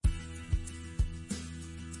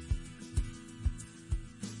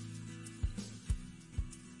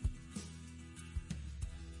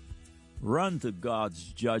Run to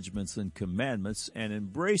God's judgments and commandments and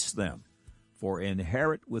embrace them, for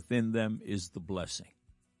inherent within them is the blessing.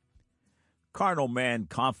 Carnal man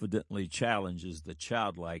confidently challenges the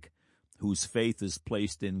childlike, whose faith is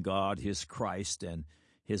placed in God, his Christ, and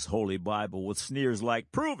his Holy Bible with sneers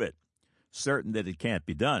like, "Prove it," certain that it can't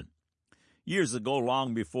be done. Years ago,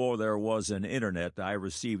 long before there was an internet, I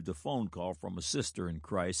received a phone call from a sister in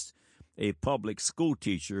Christ, a public school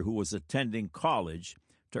teacher who was attending college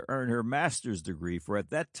to earn her master's degree, for at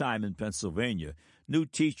that time in Pennsylvania, new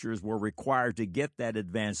teachers were required to get that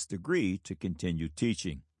advanced degree to continue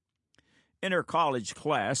teaching. In her college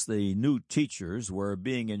class, the new teachers were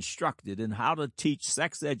being instructed in how to teach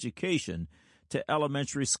sex education to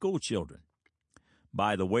elementary school children.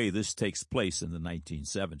 By the way, this takes place in the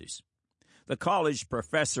 1970s. The college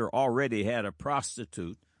professor already had a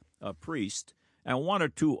prostitute, a priest, and one or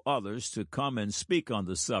two others to come and speak on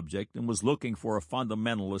the subject, and was looking for a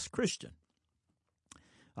fundamentalist Christian.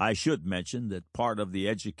 I should mention that part of the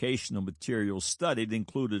educational materials studied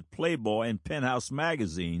included Playboy and Penthouse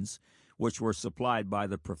magazines, which were supplied by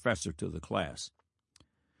the professor to the class.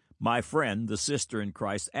 My friend, the sister in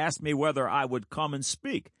Christ, asked me whether I would come and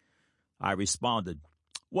speak. I responded,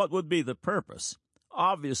 "What would be the purpose?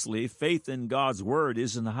 Obviously, faith in God's Word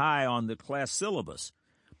isn't high on the class syllabus.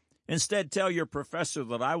 Instead, tell your professor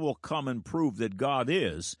that I will come and prove that God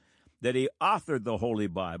is, that He authored the Holy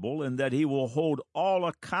Bible, and that He will hold all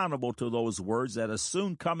accountable to those words at a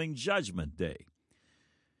soon-coming judgment day."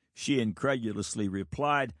 She incredulously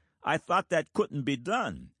replied, "I thought that couldn't be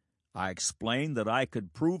done." I explained that I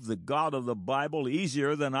could prove the God of the Bible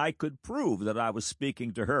easier than I could prove that I was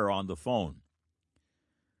speaking to her on the phone.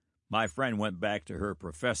 My friend went back to her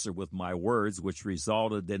professor with my words, which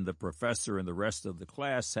resulted in the professor and the rest of the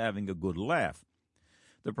class having a good laugh.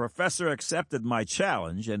 The professor accepted my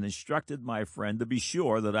challenge and instructed my friend to be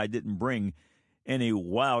sure that I didn't bring any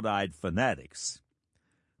wild-eyed fanatics.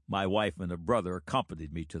 My wife and a brother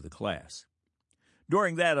accompanied me to the class.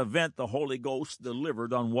 During that event, the Holy Ghost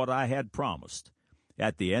delivered on what I had promised.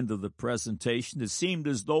 At the end of the presentation, it seemed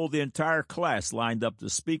as though the entire class lined up to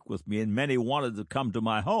speak with me, and many wanted to come to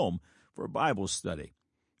my home for Bible study.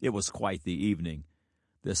 It was quite the evening.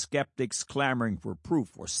 The skeptics clamoring for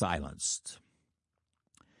proof were silenced.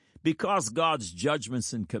 Because God's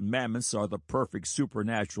judgments and commandments are the perfect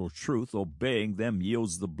supernatural truth, obeying them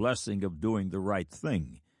yields the blessing of doing the right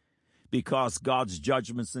thing. Because God's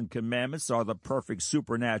judgments and commandments are the perfect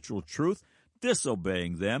supernatural truth,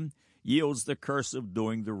 disobeying them yields the curse of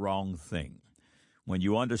doing the wrong thing. When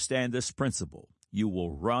you understand this principle, you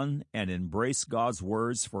will run and embrace God's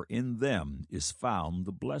words, for in them is found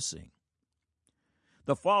the blessing.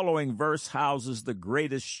 The following verse houses the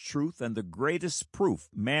greatest truth and the greatest proof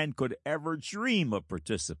man could ever dream of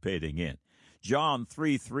participating in. John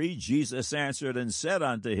 3:3, Jesus answered and said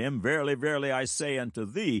unto him, "Verily, verily, I say unto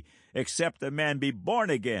thee, except a man be born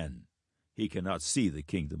again, he cannot see the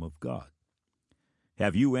kingdom of God."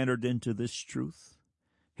 Have you entered into this truth?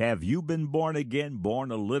 Have you been born again, born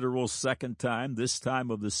a literal second time, this time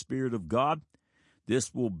of the Spirit of God?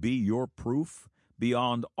 This will be your proof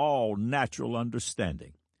beyond all natural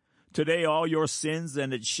understanding. Today all your sins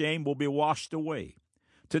and its shame will be washed away.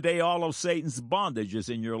 Today all of Satan's bondages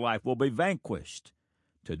in your life will be vanquished.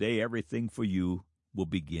 Today everything for you will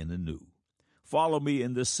begin anew. Follow me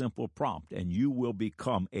in this simple prompt, and you will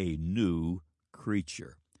become a new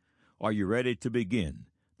creature. Are you ready to begin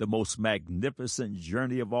the most magnificent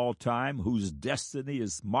journey of all time, whose destiny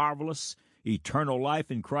is marvelous, eternal life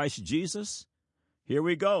in Christ Jesus? Here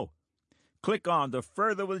we go. Click on the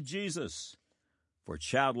Further with Jesus for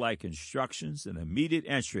childlike instructions and immediate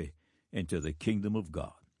entry into the kingdom of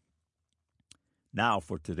God. Now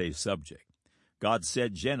for today's subject. God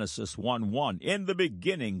said, Genesis 1:1, "In the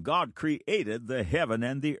beginning God created the heaven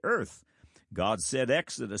and the earth." God said,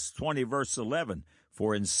 Exodus 20, verse 11,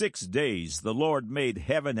 "For in 6 days the Lord made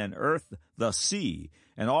heaven and earth, the sea,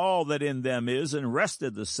 and all that in them is, and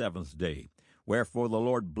rested the seventh day. Wherefore the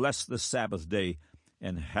Lord blessed the Sabbath day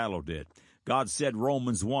and hallowed it." God said,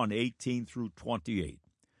 Romans 1:18 through 28,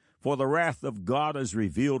 "For the wrath of God is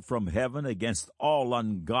revealed from heaven against all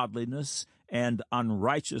ungodliness and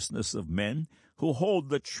unrighteousness of men, who hold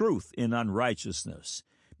the truth in unrighteousness,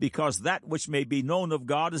 because that which may be known of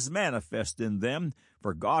God is manifest in them,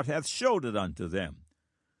 for God hath showed it unto them.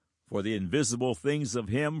 For the invisible things of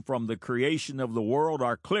him from the creation of the world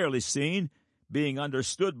are clearly seen, being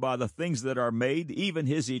understood by the things that are made, even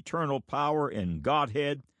his eternal power and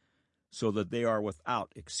Godhead, so that they are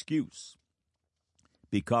without excuse.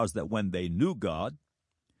 Because that when they knew God,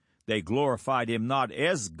 they glorified him not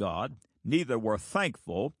as God, neither were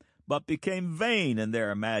thankful, but became vain in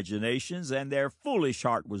their imaginations, and their foolish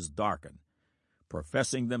heart was darkened.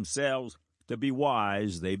 Professing themselves to be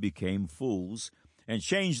wise, they became fools, and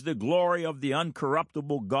changed the glory of the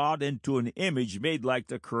uncorruptible God into an image made like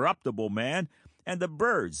the corruptible man, and the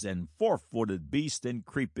birds, and four-footed beasts, and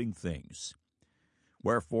creeping things.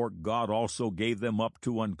 Wherefore God also gave them up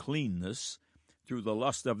to uncleanness, through the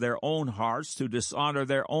lust of their own hearts, to dishonor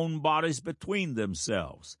their own bodies between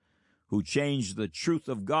themselves, who changed the truth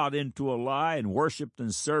of God into a lie, and worshipped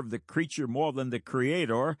and served the creature more than the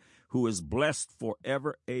Creator, who is blessed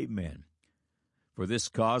forever. Amen. For this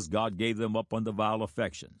cause God gave them up unto vile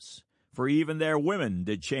affections. For even their women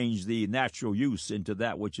did change the natural use into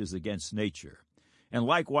that which is against nature. And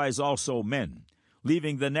likewise also men,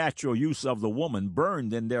 leaving the natural use of the woman,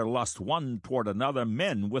 burned in their lust one toward another,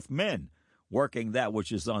 men with men, working that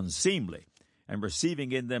which is unseemly, and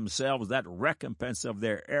receiving in themselves that recompense of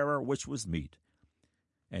their error which was meet.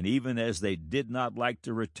 And even as they did not like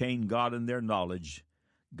to retain God in their knowledge,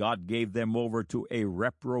 God gave them over to a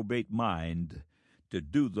reprobate mind, to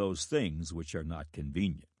do those things which are not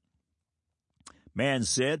convenient. Man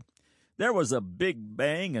said, there was a big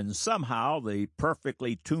bang, and somehow the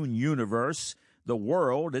perfectly tuned universe, the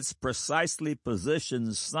world, its precisely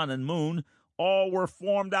positioned sun and moon, all were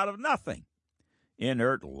formed out of nothing.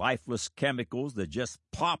 Inert, lifeless chemicals that just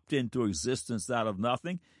popped into existence out of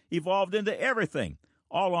nothing evolved into everything,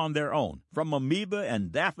 all on their own, from amoeba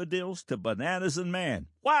and daffodils to bananas and man.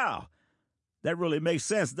 Wow! That really makes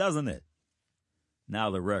sense, doesn't it?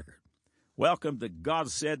 Now the record. Welcome to God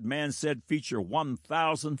Said, Man Said feature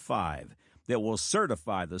 1005 that will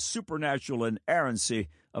certify the supernatural inerrancy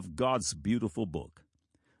of God's beautiful book.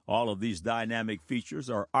 All of these dynamic features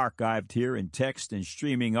are archived here in text and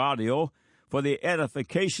streaming audio for the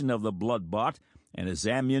edification of the blood-bought and as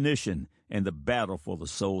ammunition in the battle for the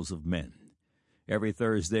souls of men. Every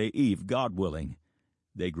Thursday eve, God willing,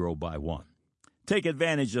 they grow by one. Take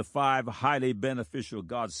advantage of 5 highly beneficial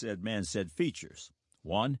God Said, Man Said features.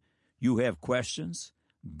 1, you have questions,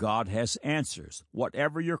 God has answers.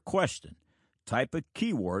 Whatever your question, type a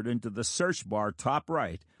keyword into the search bar top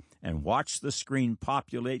right and watch the screen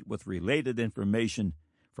populate with related information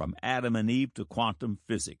from Adam and Eve to quantum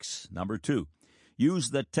physics. 2, use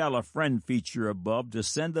the Tell a Friend feature above to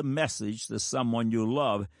send a message to someone you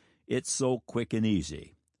love. It's so quick and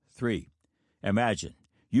easy. 3, imagine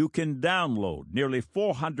you can download nearly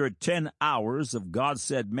 410 hours of God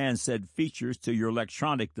Said, Man Said features to your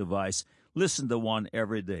electronic device. Listen to one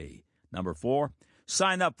every day. 4,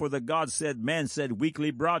 sign up for the God Said, Man Said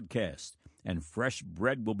weekly broadcast, and fresh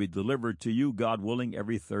bread will be delivered to you, God willing,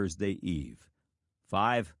 every Thursday eve.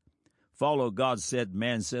 5, follow God Said,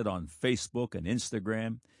 Man Said on Facebook and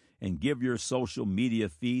Instagram, and give your social media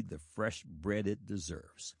feed the fresh bread it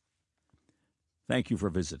deserves. Thank you for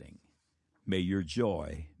visiting. May your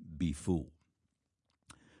joy be full.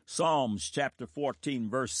 Psalms chapter 14,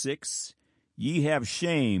 verse 6, ye have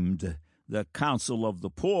shamed the counsel of the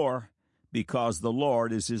poor, because the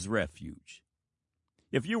Lord is his refuge.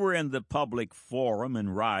 If you were in the public forum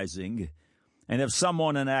and rising, and if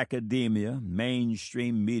someone in academia,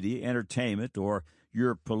 mainstream media, entertainment, or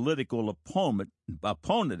your political opponent,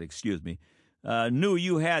 knew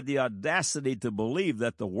you had the audacity to believe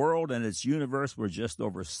that the world and its universe were just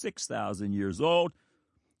over 6,000 years old,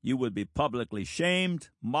 you would be publicly shamed,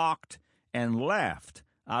 mocked, and laughed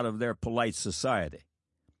out of their polite society.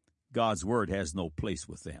 God's word has no place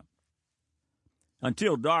with them.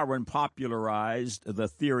 Until Darwin popularized the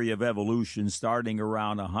theory of evolution starting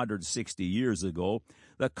around 160 years ago,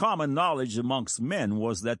 the common knowledge amongst men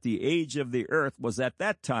was that the age of the earth was at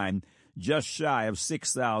that time just shy of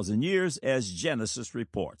 6,000 years, as Genesis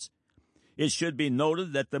reports. It should be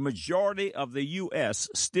noted that the majority of the U.S.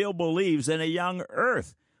 still believes in a young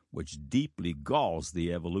earth, which deeply galls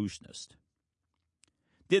the evolutionist.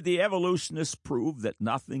 Did the evolutionists prove that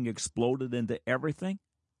nothing exploded into everything?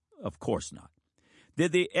 Of course not.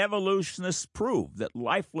 Did the evolutionists prove that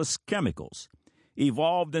lifeless chemicals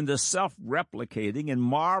evolved into self-replicating and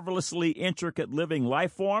marvelously intricate living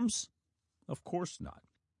life forms? Of course not.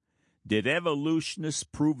 Did evolutionists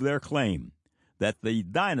prove their claim that the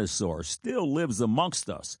dinosaur still lives amongst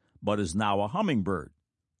us but is now a hummingbird?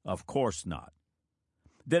 Of course not.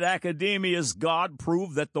 Did academia's God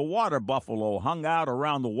prove that the water buffalo hung out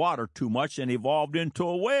around the water too much and evolved into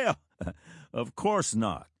a whale? Of course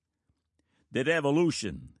not. Did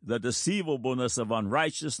evolution, the deceivableness of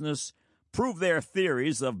unrighteousness, prove their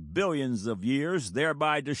theories of billions of years,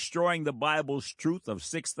 thereby destroying the Bible's truth of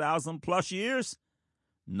 6,000 plus years?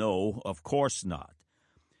 No, of course not.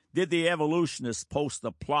 Did the evolutionists post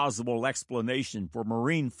a plausible explanation for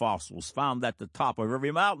marine fossils found at the top of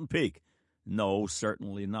every mountain peak? No,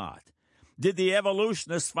 certainly not. Did the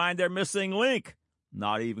evolutionists find their missing link?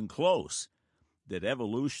 Not even close. Did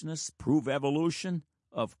evolutionists prove evolution?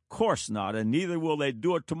 Of course not, and neither will they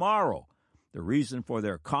do it tomorrow. The reason for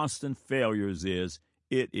their constant failures is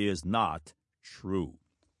it is not true.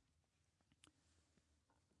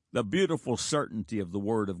 The beautiful certainty of the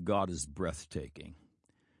Word of God is breathtaking.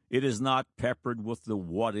 It is not peppered with the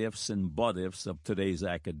what-ifs and but-ifs of today's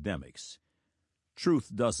academics.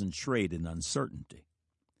 Truth doesn't trade in uncertainty.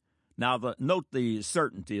 Now, note the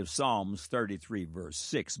certainty of Psalms 33, verse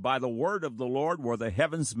 6. By the word of the Lord were the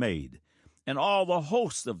heavens made, and all the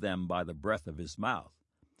hosts of them by the breath of his mouth.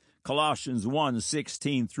 Colossians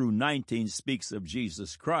 1:16 through 19 speaks of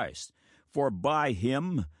Jesus Christ. For by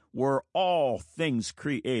him were all things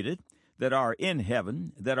created, that are in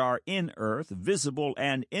heaven, that are in earth, visible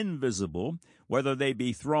and invisible, whether they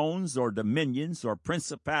be thrones or dominions or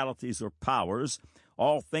principalities or powers.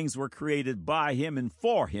 All things were created by him and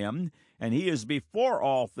for him, and he is before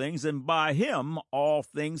all things, and by him all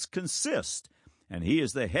things consist. And he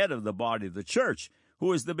is the head of the body of the church,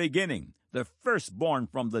 who is the beginning, the firstborn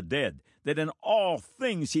from the dead, that in all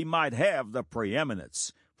things he might have the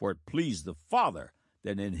preeminence. For it pleased the Father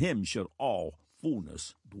that in him should all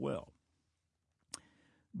fullness dwell.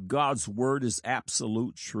 God's word is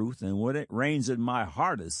absolute truth, and when it reigns in my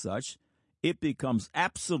heart as such, it becomes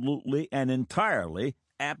absolutely and entirely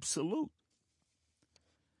absolute.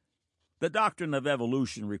 The doctrine of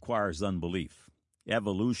evolution requires unbelief.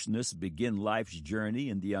 Evolutionists begin life's journey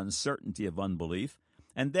in the uncertainty of unbelief,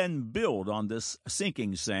 and then build on this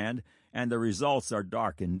sinking sand, and the results are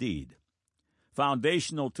dark indeed.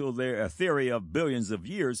 Foundational to their theory of billions of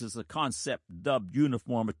years is a concept dubbed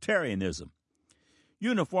uniformitarianism.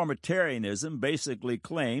 Uniformitarianism basically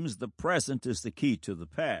claims the present is the key to the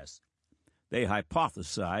past. They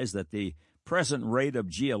hypothesize that the present rate of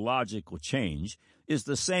geological change is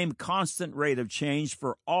the same constant rate of change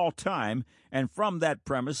for all time, and from that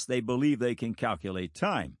premise they believe they can calculate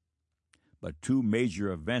time. But two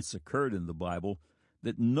major events occurred in the Bible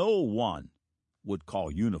that no one would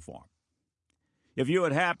call uniform. If you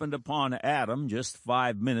had happened upon Adam just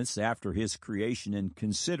 5 minutes after his creation and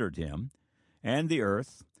considered him and the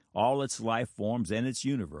earth, all its life forms and its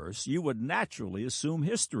universe, you would naturally assume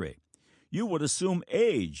history. You would assume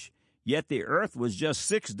age, yet the earth was just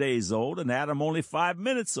 6 days old and Adam only 5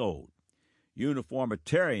 minutes old.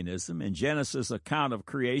 Uniformitarianism and Genesis' account of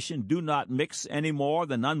creation do not mix any more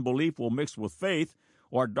than unbelief will mix with faith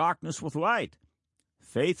or darkness with light.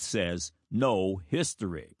 Faith says no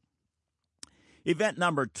history. Event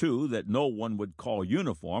number 2 that no one would call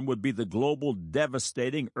uniform would be the global,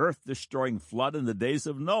 devastating, earth-destroying flood in the days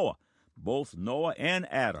of Noah. Both Noah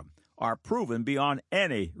and Adam are proven beyond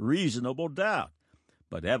any reasonable doubt.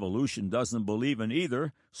 But evolution doesn't believe in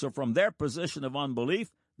either, so from their position of unbelief,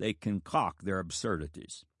 they concoct their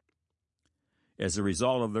absurdities. As a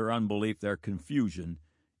result of their unbelief, their confusion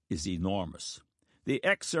is enormous. The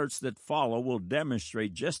excerpts that follow will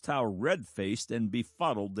demonstrate just how red-faced and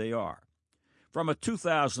befuddled they are. From a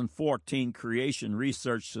 2014 Creation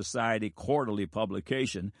Research Society quarterly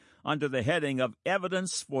publication under the heading of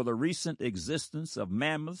Evidence for the Recent Existence of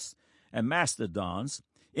Mammoths and Mastodons,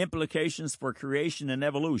 Implications for Creation and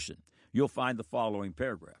Evolution, you'll find the following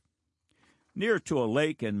paragraph. Near to a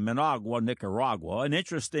lake in Managua, Nicaragua, an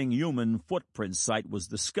interesting human footprint site was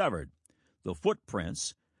discovered. The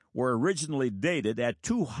footprints were originally dated at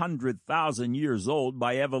 200,000 years old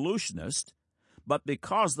by evolutionists, but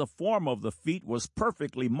because the form of the feet was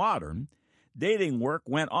perfectly modern, dating work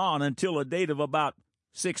went on until a date of about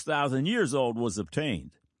 6,000 years old was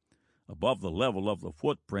obtained. Above the level of the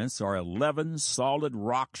footprints are 11 solid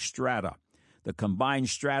rock strata. The combined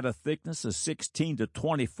strata thickness is 16 to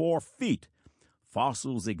 24 feet.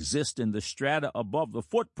 Fossils exist in the strata above the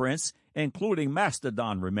footprints, including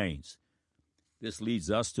mastodon remains. This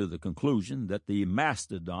leads us to the conclusion that the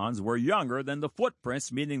mastodons were younger than the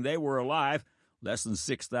footprints, meaning they were alive less than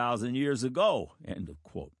 6,000 years ago, end of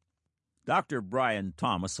quote. Dr. Brian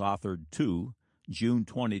Thomas authored 2 June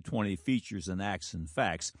 2020 features in Acts and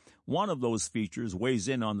Facts. One of those features weighs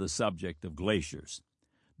in on the subject of glaciers.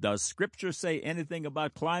 Does Scripture say anything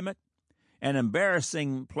about climate? An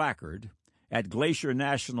embarrassing placard at Glacier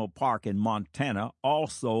National Park in Montana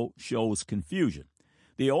also shows confusion.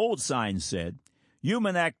 The old sign said,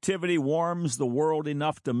 "Human activity warms the world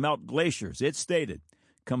enough to melt glaciers." It stated,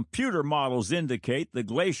 "Computer models indicate the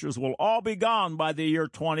glaciers will all be gone by the year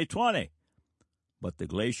 2020. But the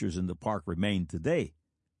glaciers in the park remain today.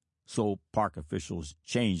 So park officials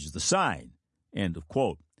changed the sign. End of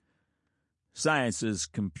quote. Science's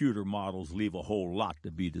computer models leave a whole lot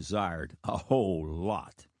to be desired, a whole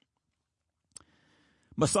lot.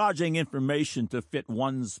 Massaging information to fit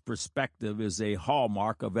one's perspective is a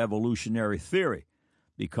hallmark of evolutionary theory.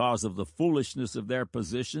 Because of the foolishness of their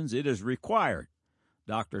positions, it is required.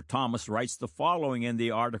 Dr. Thomas writes the following in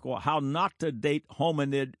the article, How Not to Date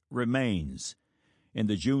Hominid Remains, in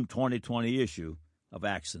the June 2020 issue of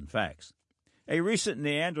Acts and Facts. A recent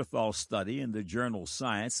Neanderthal study in the journal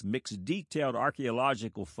Science mixed detailed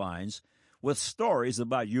archaeological finds with stories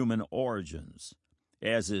about human origins.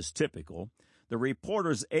 As is typical, the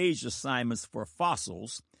reporter's age assignments for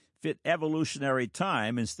fossils fit evolutionary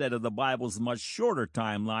time instead of the Bible's much shorter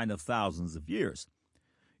timeline of thousands of years.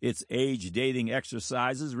 Its age-dating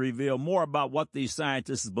exercises reveal more about what these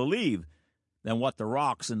scientists believe than what the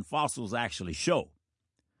rocks and fossils actually show.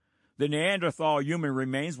 The Neanderthal human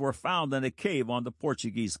remains were found in a cave on the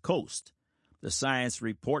Portuguese coast. The science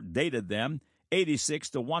report dated them 86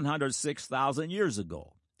 to 106,000 years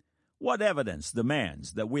ago. What evidence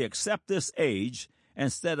demands that we accept this age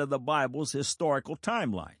instead of the Bible's historical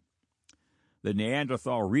timeline? The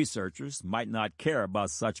Neanderthal researchers might not care about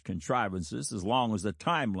such contrivances as long as the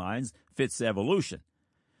timelines fits evolution.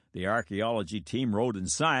 The archaeology team wrote in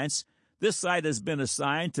Science, this site has been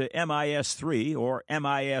assigned to MIS-3 or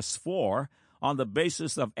MIS-4 on the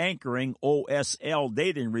basis of anchoring OSL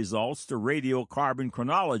dating results to radiocarbon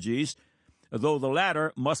chronologies, though the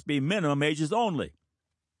latter must be minimum ages only.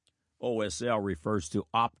 OSL refers to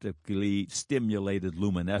optically stimulated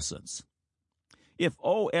luminescence. If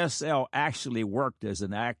OSL actually worked as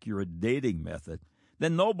an accurate dating method,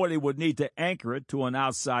 then nobody would need to anchor it to an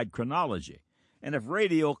outside chronology. And if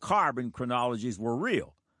radiocarbon chronologies were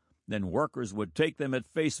real, then workers would take them at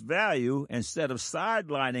face value instead of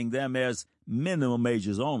sidelining them as minimum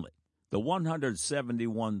ages only. The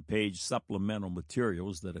 171-page supplemental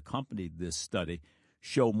materials that accompanied this study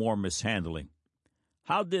show more mishandling.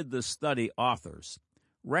 How did the study authors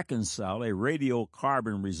reconcile a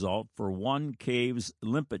radiocarbon result for one cave's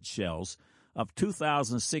limpet shells of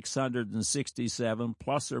 2,667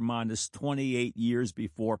 plus or minus 28 years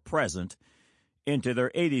before present into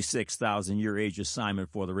their 86,000-year age assignment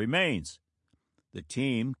for the remains? The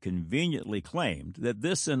team conveniently claimed that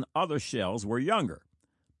this and other shells were younger,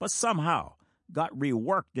 but somehow got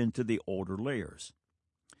reworked into the older layers.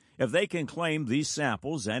 If they can claim these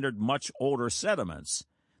samples entered much older sediments,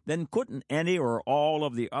 then couldn't any or all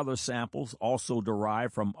of the other samples also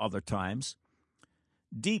derive from other times?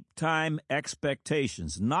 Deep time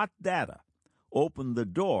expectations, not data, opened the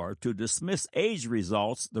door to dismiss age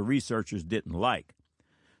results the researchers didn't like.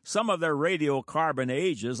 Some of their radiocarbon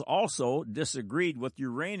ages also disagreed with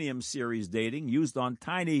uranium series dating used on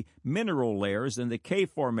tiny mineral layers in the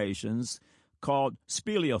cave formations called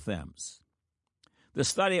speleothems. The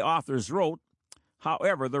study authors wrote,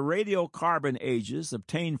 however, the radiocarbon ages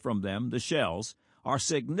obtained from them, the shells, are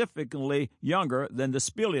significantly younger than the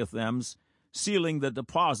speleothems sealing the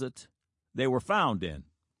deposit they were found in.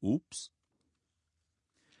 Oops.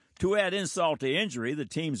 To add insult to injury, the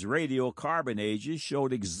team's radiocarbon ages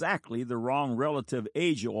showed exactly the wrong relative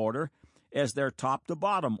age order as their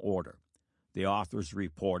top-to-bottom order, the authors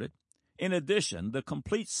reported. In addition, the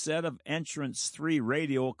complete set of Entrance 3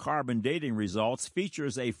 radiocarbon dating results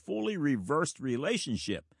features a fully reversed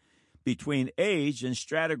relationship between age and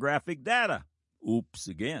stratigraphic data. Oops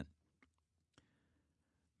again.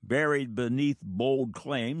 Buried beneath bold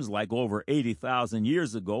claims like over 80,000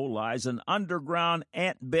 years ago lies an underground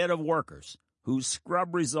ant bed of workers who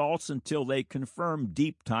scrub results until they confirm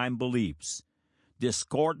deep-time beliefs.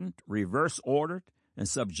 Discordant, reverse-ordered, and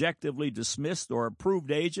subjectively dismissed or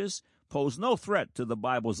approved ages pose no threat to the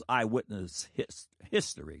Bible's eyewitness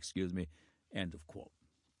history. End of quote.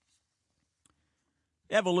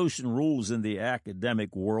 Evolution rules in the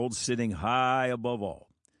academic world, sitting high above all.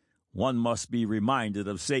 One must be reminded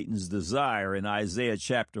of Satan's desire in Isaiah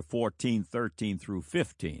chapter 14, 13 through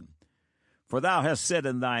 15. For thou hast said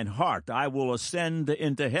in thine heart, I will ascend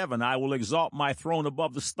into heaven, I will exalt my throne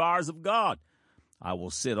above the stars of God. I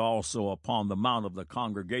will sit also upon the mount of the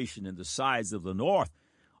congregation in the sides of the north.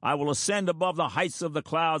 I will ascend above the heights of the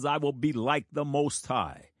clouds, I will be like the Most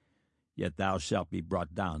High. Yet thou shalt be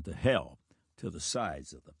brought down to hell, to the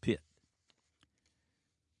sides of the pit.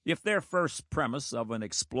 If their first premise of an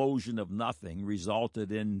explosion of nothing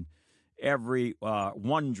resulted in every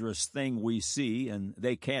wondrous thing we see, and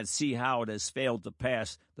they can't see how it has failed to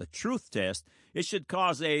pass the truth test, it should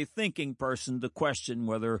cause a thinking person to question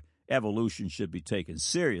whether evolution should be taken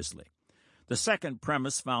seriously. The second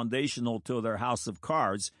premise, foundational to their house of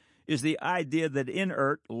cards, is the idea that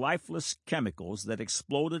inert, lifeless chemicals that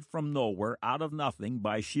exploded from nowhere out of nothing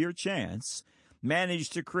by sheer chance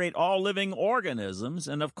managed to create all living organisms,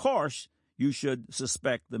 and of course, you should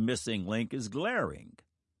suspect the missing link is glaring.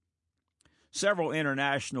 Several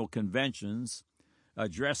international conventions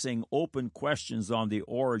addressing open questions on the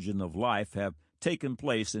origin of life have taken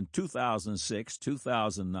place in 2006,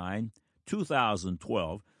 2009,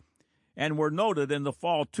 2012, and were noted in the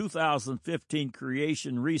fall 2015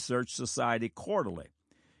 Creation Research Society Quarterly.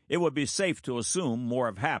 It would be safe to assume more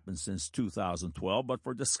have happened since 2012, but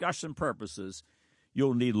for discussion purposes,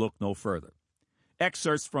 you'll need look no further.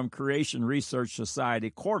 Excerpts from Creation Research Society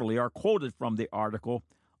Quarterly are quoted from the article,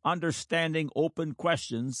 Understanding Open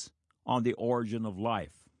Questions on the Origin of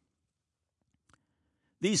Life.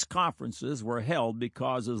 These conferences were held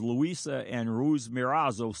because, as Luisa and Ruiz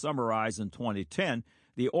Mirazo summarized in 2010,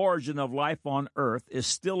 the origin of life on Earth is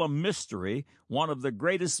still a mystery, one of the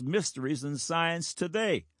greatest mysteries in science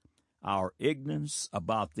today. Our ignorance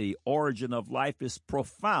about the origin of life is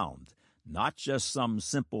profound, not just some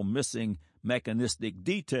simple missing mechanistic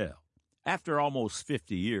detail. After almost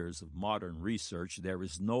 50 years of modern research, there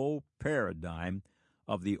is no paradigm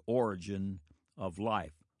of the origin of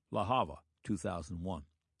life. La Hava, 2001.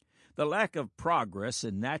 The lack of progress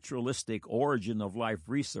in naturalistic origin of life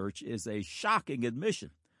research is a shocking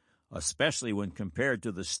admission, especially when compared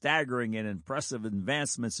to the staggering and impressive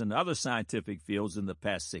advancements in other scientific fields in the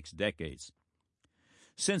past 6 decades.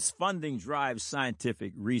 Since funding drives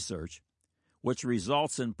scientific research, which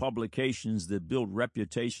results in publications that build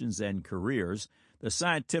reputations and careers, the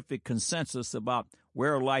scientific consensus about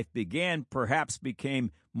where life began perhaps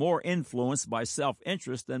became more influenced by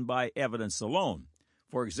self-interest than by evidence alone.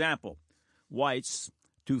 For example, Weitz,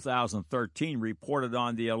 2013, reported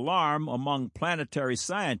on the alarm among planetary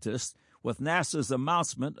scientists with NASA's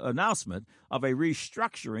announcement of a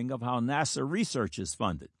restructuring of how NASA research is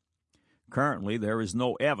funded. Currently, there is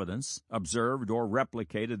no evidence, observed or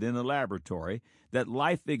replicated in a laboratory, that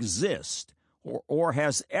life exists or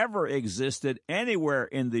has ever existed anywhere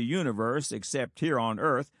in the universe except here on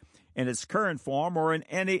Earth in its current form or in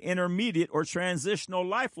any intermediate or transitional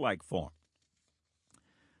lifelike form.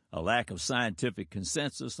 A lack of scientific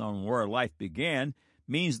consensus on where life began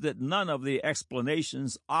means that none of the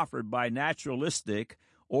explanations offered by naturalistic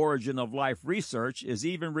origin of life research is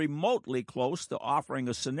even remotely close to offering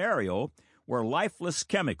a scenario where lifeless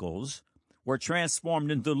chemicals were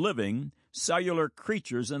transformed into living, cellular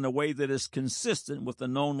creatures in a way that is consistent with the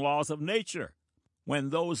known laws of nature. When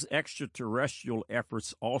those extraterrestrial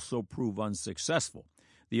efforts also prove unsuccessful,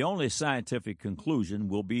 the only scientific conclusion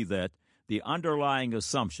will be that the underlying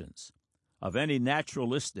assumptions of any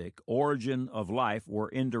naturalistic origin of life were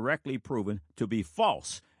indirectly proven to be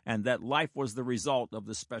false, and that life was the result of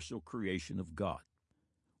the special creation of God.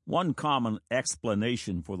 One common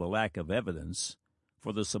explanation for the lack of evidence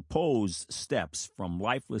for the supposed steps from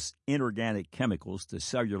lifeless inorganic chemicals to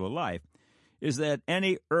cellular life is that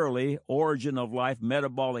any early origin of life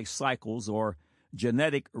metabolic cycles or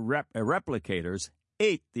genetic replicators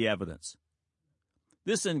ate the evidence.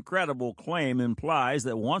 This incredible claim implies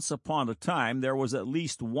that once upon a time there was at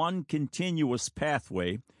least one continuous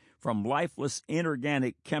pathway from lifeless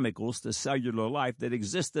inorganic chemicals to cellular life that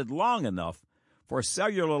existed long enough for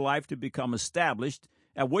cellular life to become established,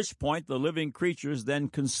 at which point the living creatures then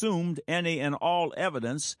consumed any and all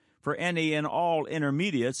evidence for any and all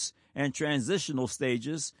intermediates and transitional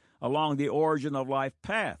stages along the origin of life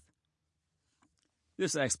path.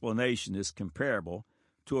 This explanation is comparable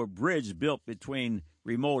to a bridge built between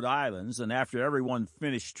remote islands, and after everyone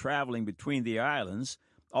finished traveling between the islands,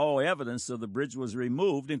 all evidence of the bridge was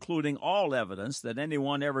removed, including all evidence that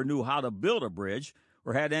anyone ever knew how to build a bridge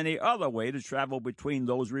or had any other way to travel between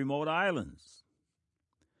those remote islands.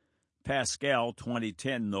 Pascal,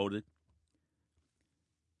 2010, noted,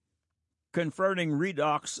 Converting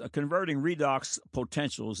redox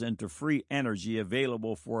potentials into free energy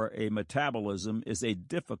available for a metabolism is a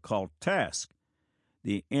difficult task.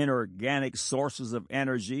 The inorganic sources of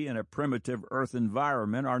energy in a primitive Earth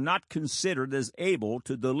environment are not considered as able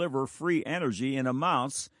to deliver free energy in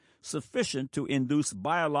amounts sufficient to induce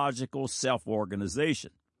biological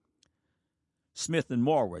self-organization. Smith and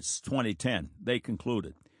Morwitz, 2010, they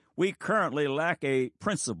concluded, we currently lack a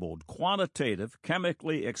principled, quantitative,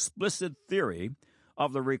 chemically explicit theory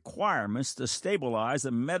of the requirements to stabilize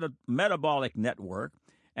a metabolic network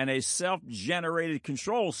and a self-generated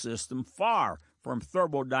control system far from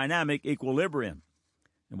thermodynamic equilibrium.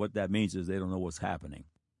 And what that means is they don't know what's happening.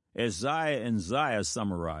 As Zaya and Zaya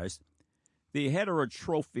summarized, the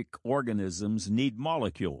heterotrophic organisms need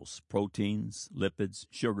molecules, proteins, lipids,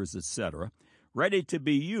 sugars, etc., ready to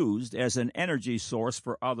be used as an energy source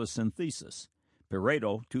for other synthesis.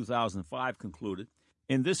 Pareto, 2005, concluded,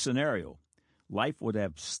 in this scenario, life would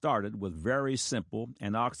have started with very simple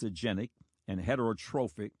anoxygenic and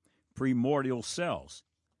heterotrophic primordial cells.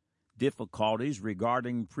 Difficulties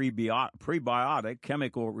regarding prebiotic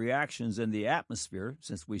chemical reactions in the atmosphere,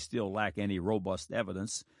 since we still lack any robust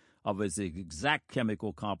evidence of its exact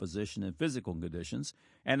chemical composition and physical conditions,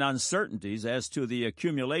 and uncertainties as to the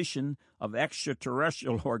accumulation of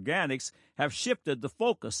extraterrestrial organics have shifted the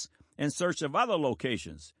focus in search of other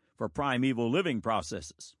locations for primeval living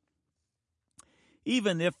processes.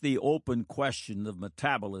 Even if the open question of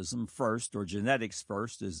metabolism first or genetics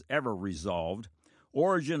first is ever resolved,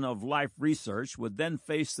 origin of life research would then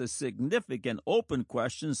face the significant open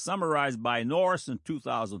question summarized by Norris in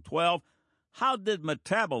 2012: how did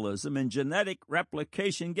metabolism and genetic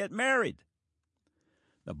replication get married?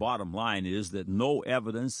 The bottom line is that no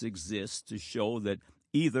evidence exists to show that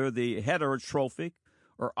either the heterotrophic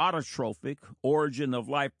or autotrophic origin of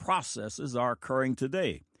life processes are occurring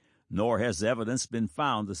today, nor has evidence been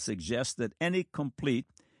found to suggest that any complete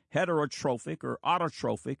heterotrophic or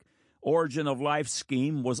autotrophic origin of life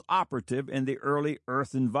scheme was operative in the early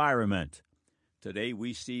Earth environment. Today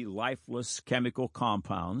we see lifeless chemical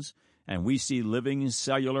compounds and we see living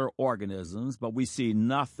cellular organisms, but we see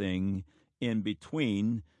nothing in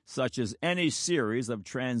between, such as any series of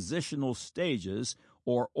transitional stages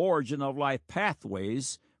or origin of life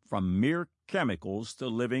pathways from mere chemicals to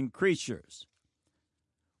living creatures.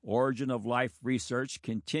 Origin of life research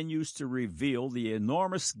continues to reveal the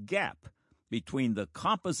enormous gap between the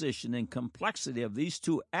composition and complexity of these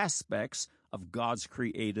two aspects of God's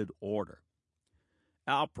created order.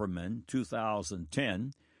 Alperman,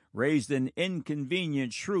 2010, raised an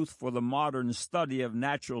inconvenient truth for the modern study of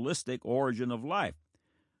naturalistic origin of life.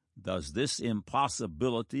 Does this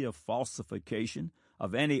impossibility of falsification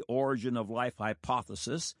of any origin of life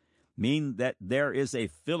hypothesis mean that there is a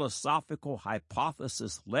philosophical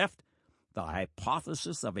hypothesis left, the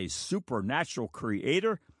hypothesis of a supernatural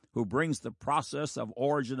creator who brings the process of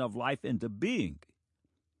origin of life into being?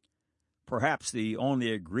 Perhaps the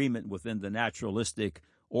only agreement within the naturalistic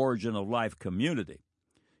origin of life community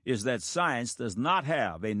is that science does not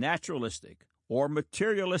have a naturalistic or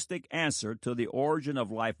materialistic answer to the origin of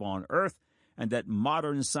life on Earth, and that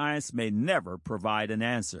modern science may never provide an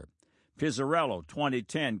answer. Pizzarello,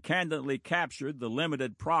 2010, candidly captured the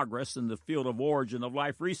limited progress in the field of origin of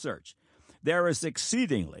life research. There is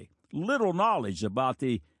exceedingly little knowledge about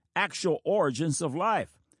the actual origins of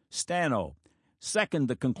life. Stano seconded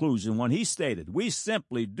the conclusion when he stated, "We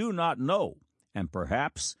simply do not know, and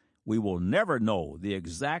perhaps we will never know the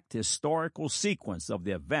exact historical sequence of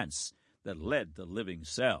the events that led to living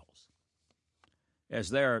cells."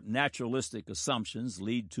 As their naturalistic assumptions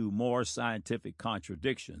lead to more scientific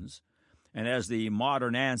contradictions, and as the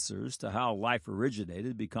modern answers to how life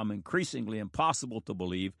originated become increasingly impossible to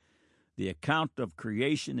believe, the account of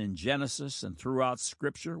creation in Genesis and throughout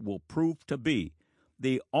Scripture will prove to be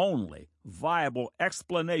the only viable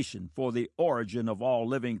explanation for the origin of all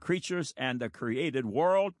living creatures and the created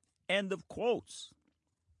world. End of quotes.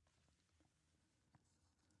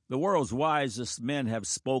 The world's wisest men have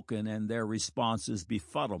spoken, and their response is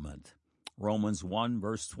befuddlement. Romans 1,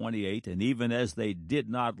 verse 28, and even as they did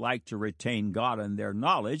not like to retain God in their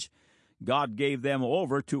knowledge, God gave them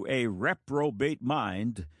over to a reprobate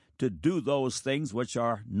mind to do those things which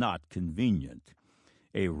are not convenient.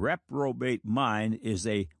 A reprobate mind is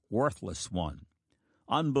a worthless one.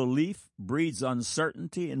 Unbelief breeds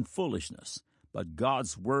uncertainty and foolishness, but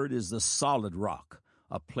God's word is the solid rock,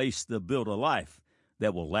 a place to build a life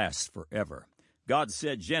that will last forever. God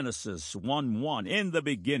said, Genesis 1:1, in the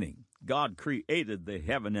beginning, God created the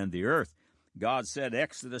heaven and the earth. God said,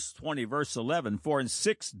 Exodus 20, verse 11, for in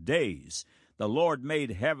 6 days the Lord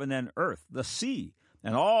made heaven and earth, the sea,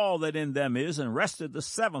 and all that in them is, and rested the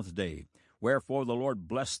seventh day. Wherefore the Lord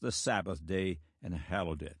blessed the Sabbath day and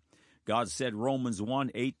hallowed it. God said, Romans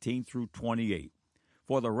 1:18 through 28,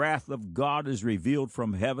 for the wrath of God is revealed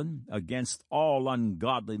from heaven against all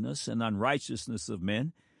ungodliness and unrighteousness of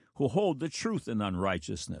men who hold the truth in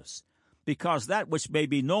unrighteousness, because that which may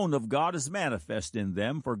be known of God is manifest in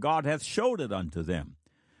them, for God hath showed it unto them.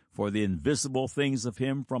 For the invisible things of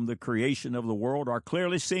him from the creation of the world are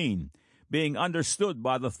clearly seen, being understood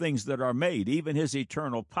by the things that are made, even his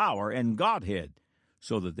eternal power and Godhead,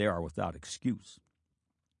 so that they are without excuse.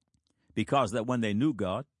 Because that when they knew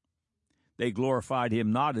God, they glorified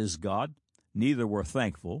him not as God, neither were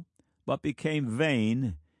thankful, but became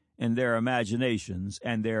vain in their imaginations,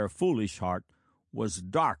 and their foolish heart was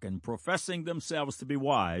darkened. Professing themselves to be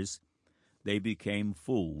wise, they became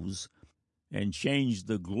fools, and changed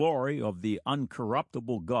the glory of the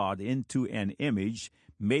uncorruptible God into an image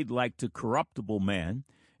made like to corruptible man,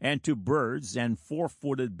 and to birds and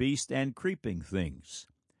four-footed beasts and creeping things.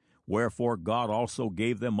 Wherefore God also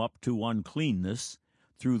gave them up to uncleanness,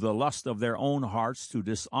 through the lust of their own hearts, to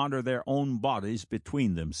dishonor their own bodies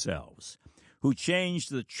between themselves, who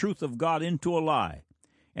changed the truth of God into a lie,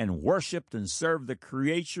 and worshipped and served the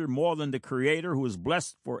creature more than the Creator, who is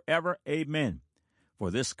blessed forever. Amen. For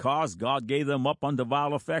this cause God gave them up unto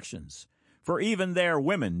vile affections. For even their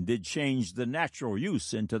women did change the natural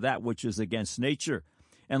use into that which is against nature,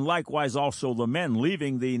 and likewise also the men,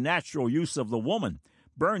 leaving the natural use of the woman,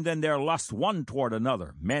 burned in their lust one toward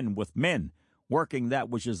another, men with men, working that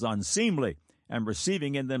which is unseemly, and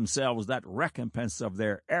receiving in themselves that recompense of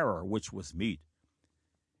their error which was meet.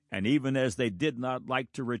 And even as they did not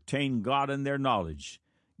like to retain God in their knowledge,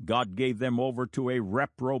 God gave them over to a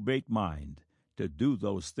reprobate mind, to do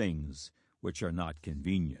those things which are not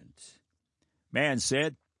convenient. Man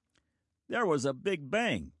said, there was a big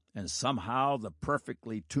bang, and somehow the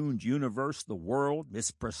perfectly tuned universe, the world,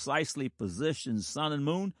 its precisely positioned sun and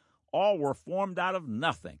moon, all were formed out of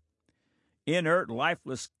nothing. Inert,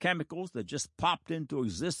 lifeless chemicals that just popped into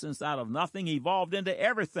existence out of nothing evolved into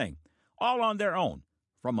everything, all on their own,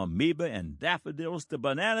 from amoeba and daffodils to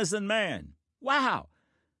bananas and man. Wow!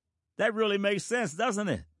 That really makes sense, doesn't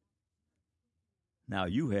it? Now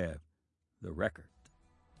you have the record.